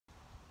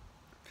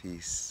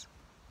peace,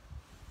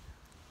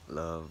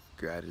 love,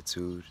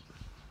 gratitude.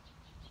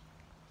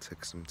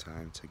 Took some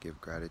time to give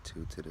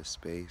gratitude to the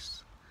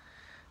space.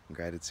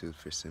 Gratitude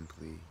for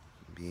simply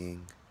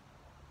being.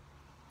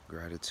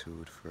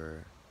 Gratitude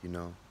for,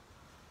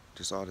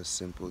 just all the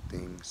simple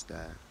things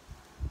that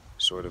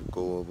sort of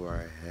go over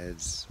our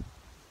heads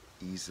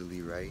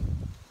easily, right?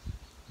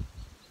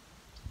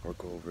 Or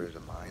go over the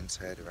mind's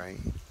head, right?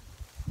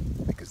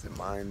 Because the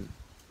mind,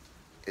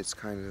 it's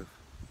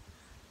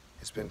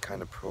been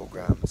kind of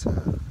programmed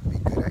to be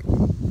good at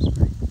games,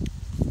 right?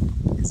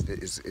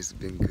 It's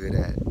been good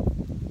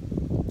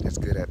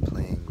at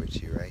playing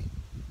with you, right?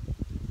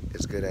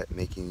 It's good at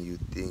making you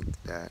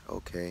think that,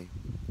 okay,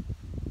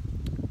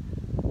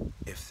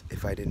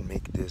 if I didn't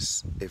make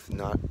this,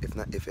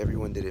 if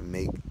everyone didn't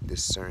make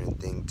this certain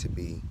thing to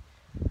be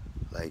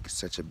like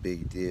such a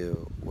big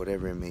deal,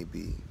 whatever it may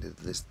be, the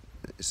list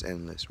is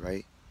endless,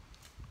 right?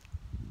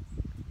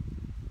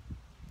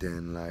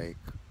 Then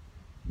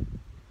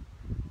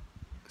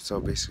so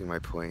basically my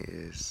point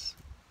is,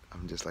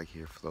 I'm just like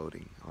here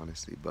floating,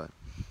 honestly, but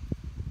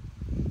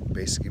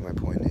basically my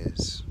point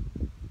is,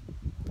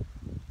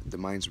 the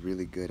mind's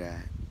really good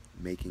at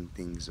making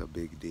things a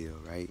big deal,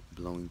 right?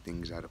 Blowing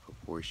things out of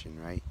proportion,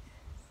 right?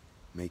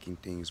 Making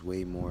things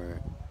way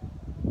more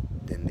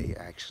than they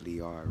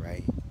actually are,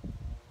 right?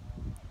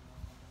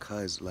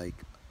 Cause like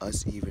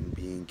us even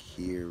being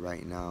here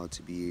right now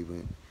to be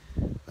even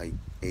like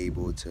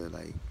able to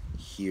like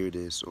hear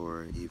this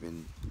or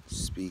even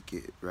speak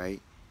it,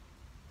 right?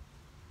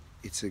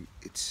 It's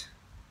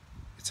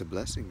a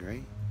blessing,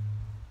 right?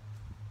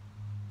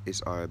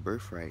 It's our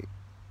birthright.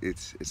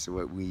 It's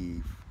what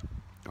we've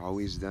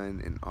always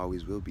done and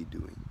always will be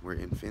doing. We're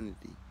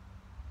infinity.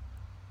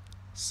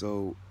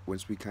 So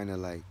once we kind of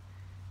like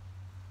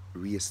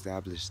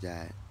reestablish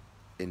that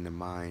in the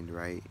mind,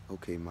 right?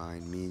 Okay,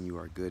 mind, me and you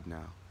are good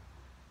now.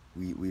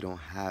 We don't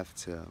have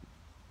to,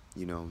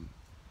 you know,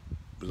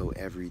 blow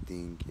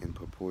everything in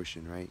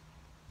proportion, right?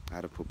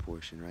 Out of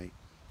proportion, right?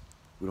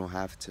 We don't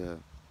have to,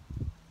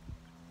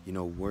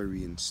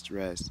 worry and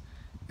stress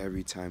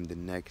every time the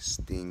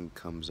next thing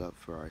comes up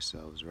for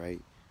ourselves,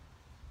 right?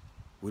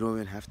 We don't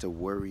even have to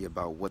worry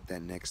about what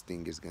that next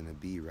thing is gonna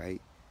be,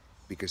 right?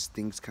 Because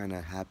things kind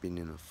of happen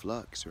in a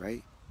flux,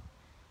 right?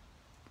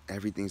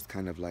 Everything's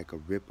kind of like a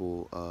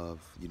ripple of,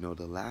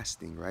 the last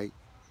thing, right?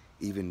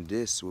 Even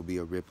this will be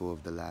a ripple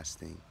of the last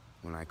thing.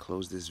 When I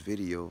close this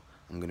video,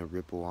 I'm gonna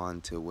ripple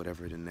on to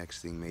whatever the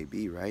next thing may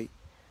be, right?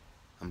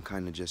 I'm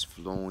kind of just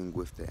flowing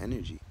with the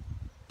energy,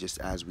 just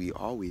as we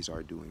always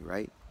are doing,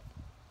 right?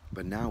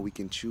 But now we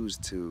can choose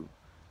to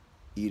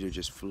either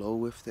just flow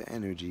with the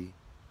energy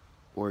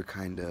or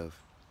kind of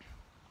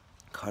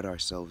cut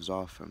ourselves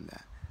off from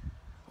that.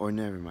 Or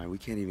never mind, we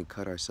can't even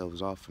cut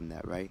ourselves off from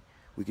that, right?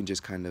 We can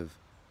just kind of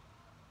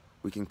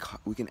we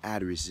can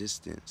add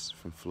resistance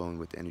from flowing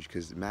with the energy,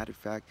 because matter of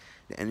fact,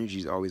 the energy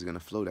is always going to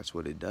flow. That's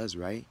what it does,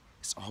 right?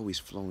 It's always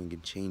flowing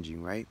and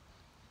changing, right?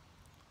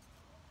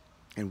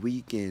 And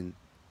we can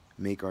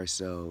make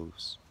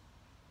ourselves,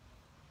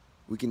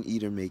 we can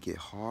either make it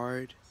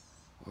hard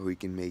or we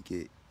can make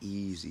it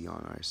easy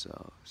on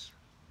ourselves.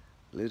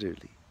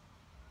 Literally,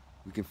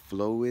 we can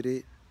flow with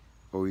it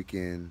or we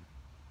can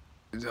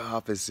the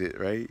opposite,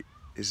 right?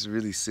 It's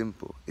really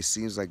simple. It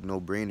seems like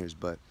no-brainers,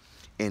 but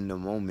in the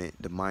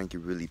moment, the mind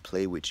can really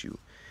play with you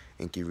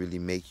and can really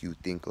make you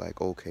think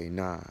like, okay,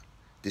 nah,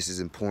 this is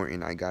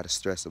important. I gotta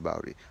stress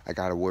about it. I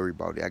gotta worry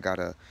about it. I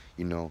gotta,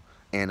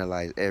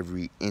 analyze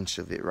every inch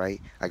of it,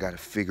 right? I gotta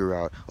figure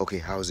out, okay,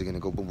 how is it gonna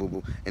go? Boom, boom,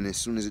 boom. And as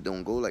soon as it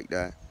don't go like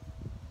that,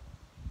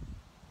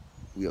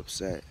 we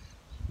upset.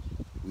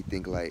 We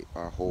think like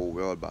our whole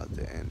world about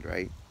to end,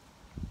 right?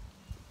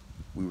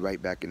 We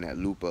right back in that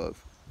loop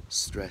of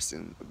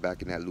stressing,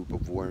 back in that loop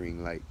of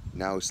worrying. Like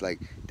now it's like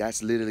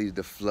that's literally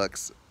the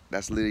flux.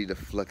 That's literally the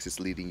flux it's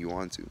leading you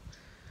onto.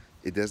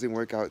 It doesn't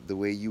work out the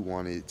way you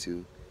wanted it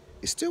to.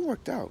 It still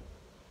worked out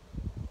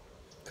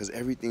because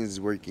everything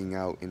is working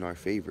out in our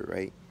favor,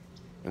 right?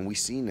 And we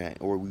seen that,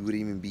 or we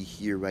wouldn't even be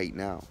here right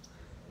now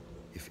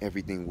if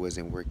everything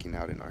wasn't working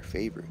out in our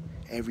favor.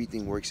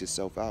 Everything works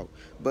itself out.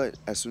 But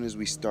as soon as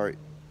we start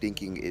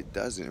thinking it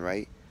doesn't,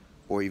 right?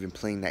 Or even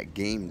playing that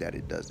game that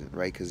it doesn't,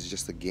 right? Because it's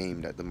just a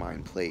game that the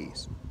mind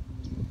plays.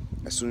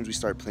 As soon as we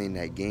start playing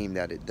that game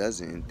that it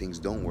doesn't and things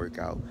don't work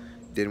out,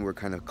 then we're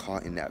kind of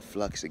caught in that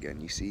flux again,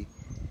 you see?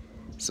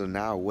 So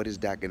now what is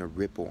that going to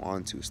ripple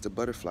onto? It's the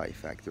butterfly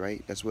effect,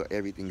 right? That's what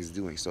everything is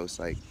doing. So it's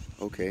like,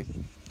 okay,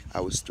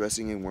 I was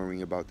stressing and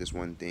worrying about this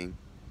one thing.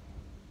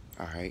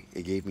 All right,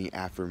 it gave me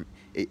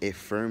it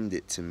affirmed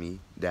it to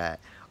me that,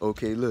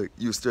 okay, look,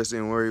 you stressing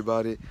and worry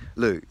about it.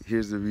 Look,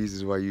 here's the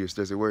reasons why you were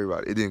stressing and worry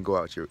about it. It didn't go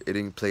out it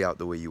didn't play out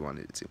the way you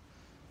wanted it to.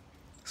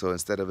 So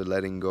instead of it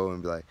letting go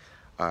and be like,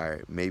 all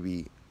right,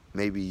 maybe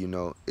maybe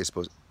it's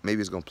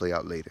gonna play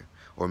out later,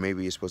 or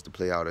maybe it's supposed to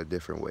play out a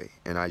different way,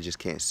 and I just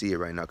can't see it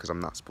right now because I'm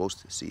not supposed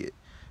to see it.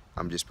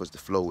 I'm just supposed to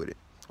flow with it.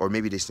 Or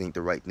maybe this ain't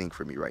the right thing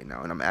for me right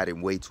now, and I'm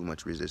adding way too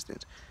much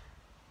resistance.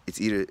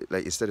 It's either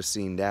like, instead of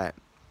seeing that,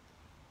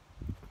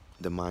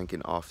 the mind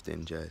can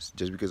often just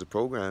because of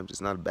programs,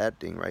 it's not a bad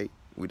thing, right?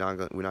 We're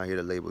not here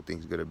to label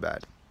things good or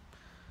bad.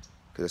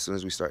 Because as soon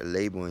as we start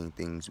labeling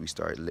things, we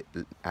start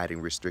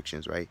adding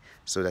restrictions, right?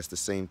 So that's the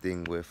same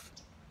thing with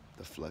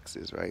the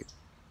fluxes, right?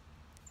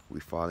 We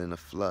fall in a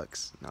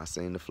flux. Not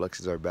saying the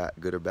fluxes are bad,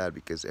 good or bad,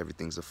 because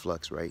everything's a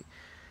flux, right?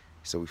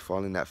 So we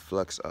fall in that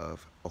flux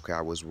of, okay,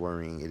 I was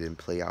worrying, it didn't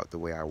play out the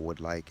way I would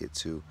like it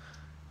to,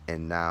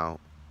 and now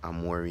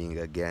I'm worrying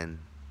again,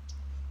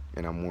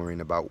 and I'm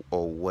worrying about,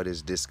 oh, what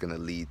is this gonna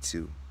lead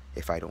to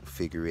if I don't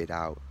figure it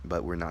out?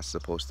 But we're not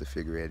supposed to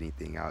figure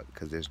anything out,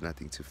 because there's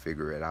nothing to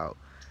figure it out,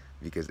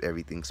 because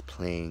everything's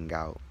playing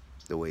out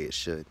the way it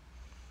should.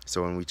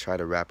 So when we try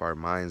to wrap our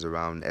minds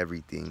around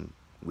everything,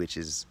 which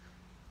is,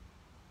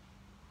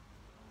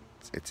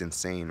 it's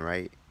insane,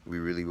 right? We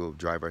really will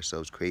drive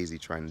ourselves crazy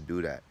trying to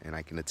do that, and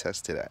I can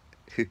attest to that.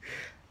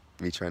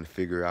 Me trying to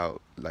figure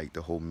out like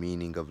the whole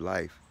meaning of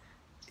life,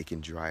 it can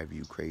drive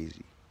you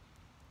crazy.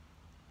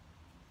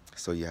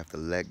 So you have to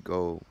let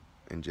go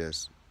and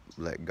just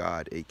let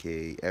God,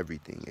 aka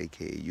everything,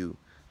 aka you,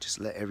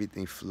 just let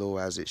everything flow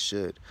as it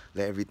should.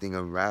 Let everything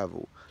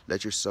unravel.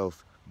 Let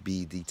yourself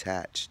be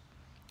detached.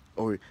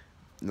 Or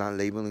not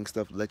labeling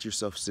stuff, let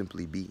yourself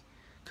simply be.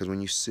 Because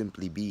when you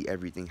simply be,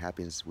 everything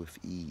happens with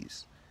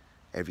ease.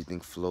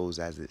 Everything flows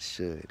as it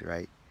should,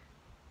 right?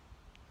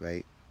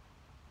 Right?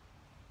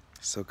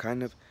 So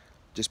kind of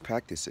just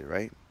practice it,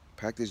 right?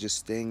 Practice just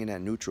staying in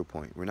that neutral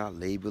point. We're not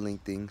labeling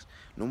things.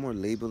 No more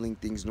labeling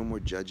things, no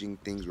more judging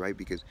things, right?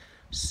 Because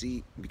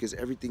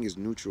everything is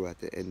neutral at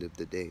the end of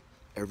the day.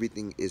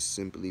 Everything is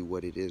simply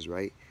what it is,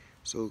 right?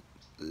 So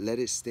let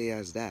it stay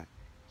as that.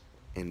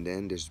 And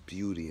then there's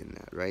beauty in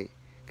that, right?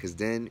 Because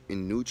then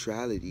in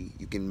neutrality,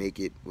 you can make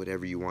it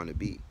whatever you want to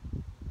be,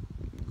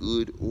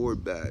 good or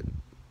bad.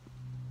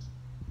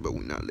 But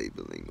we're not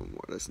labeling no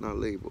more. Let's not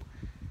label.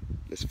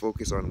 Let's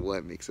focus on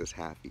what makes us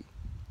happy.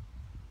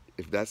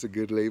 If that's a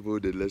good label,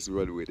 then let's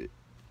run with it.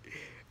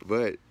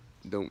 But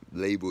don't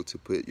label to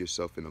put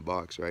yourself in a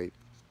box, right?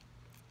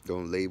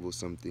 Don't label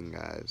something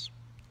as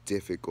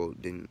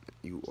difficult, then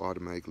you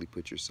automatically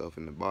put yourself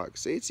in the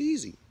box. Say it's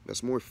easy.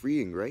 That's more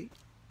freeing, right?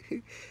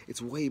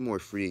 It's way more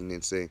freeing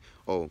than saying,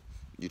 oh,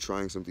 you're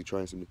trying something,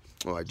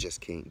 oh, I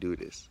just can't do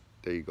this.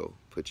 There you go.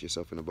 Put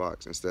yourself in a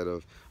box. Instead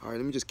of, all right,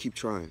 let me just keep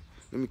trying.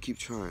 Let me keep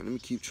trying. I'm going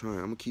to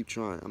keep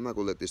trying. I'm not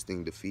going to let this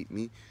thing defeat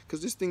me,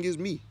 because this thing is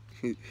me.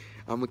 I'm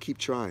going to keep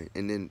trying.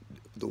 And then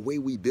the way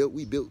we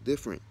built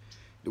different.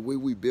 The way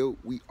we built,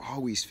 we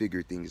always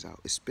figure things out,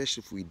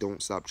 especially if we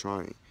don't stop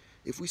trying.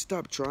 If we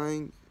stop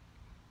trying,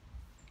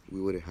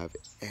 we wouldn't have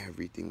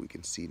everything we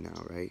can see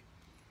now, right?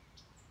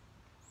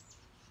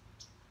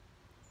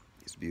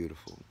 It's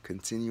beautiful.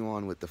 Continue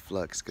on with the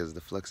flux, because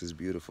the flux is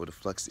beautiful. The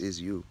flux is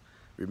you.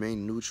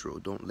 Remain neutral.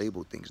 Don't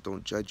label things.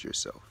 Don't judge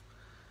yourself.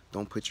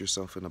 Don't put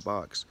yourself in a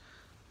box.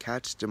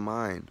 Catch the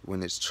mind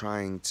when it's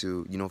trying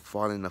to,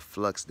 fall in a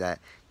flux that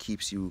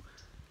keeps you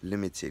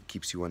limited,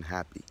 keeps you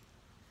unhappy.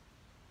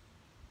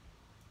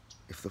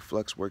 If the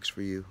flux works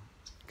for you,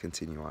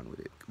 continue on with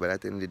it. But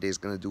at the end of the day, it's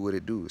going to do what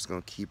it do. It's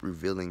going to keep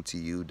revealing to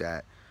you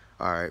that,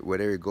 all right,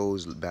 whatever it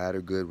goes, bad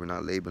or good, we're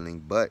not labeling,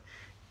 but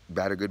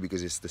bad or good,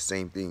 because it's the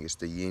same thing. It's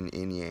the yin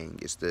and yang.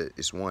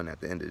 It's one at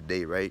the end of the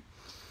day, right?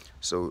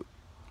 So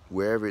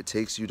wherever it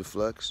takes you to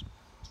flux,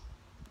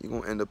 you're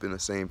going to end up in the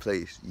same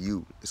place.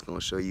 It's going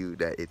to show you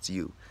that it's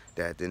you.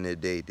 That at the end of the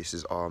day, this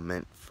is all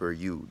meant for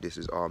you. This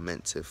is all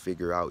meant to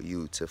figure out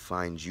you, to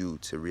find you,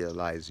 to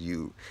realize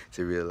you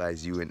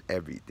in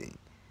everything.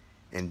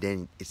 And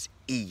then it's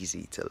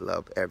easy to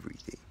love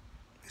everything.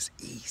 It's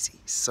easy,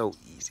 so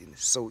easy. And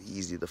it's so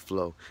easy to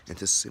flow and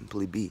to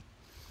simply be.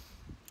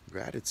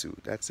 Gratitude,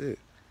 that's it.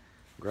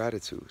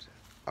 Gratitude.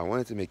 I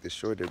wanted to make this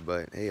shorter,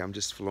 but hey, I'm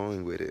just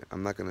flowing with it.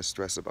 I'm not going to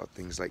stress about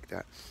things like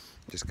that.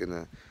 I'm just going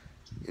to,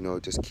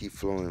 just keep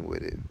flowing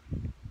with it.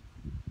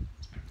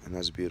 And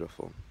that's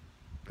beautiful.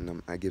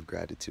 And I give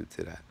gratitude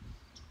to that.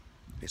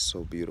 It's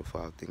so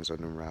beautiful how things are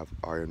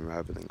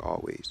unraveling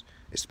always,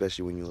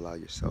 especially when you allow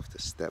yourself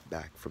to step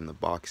back from the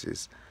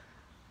boxes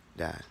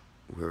that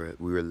we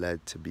were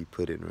led to be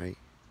put in, right?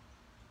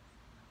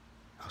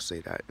 I'll say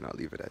that and I'll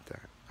leave it at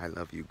that. I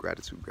love you.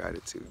 Gratitude,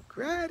 gratitude,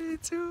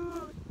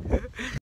 gratitude.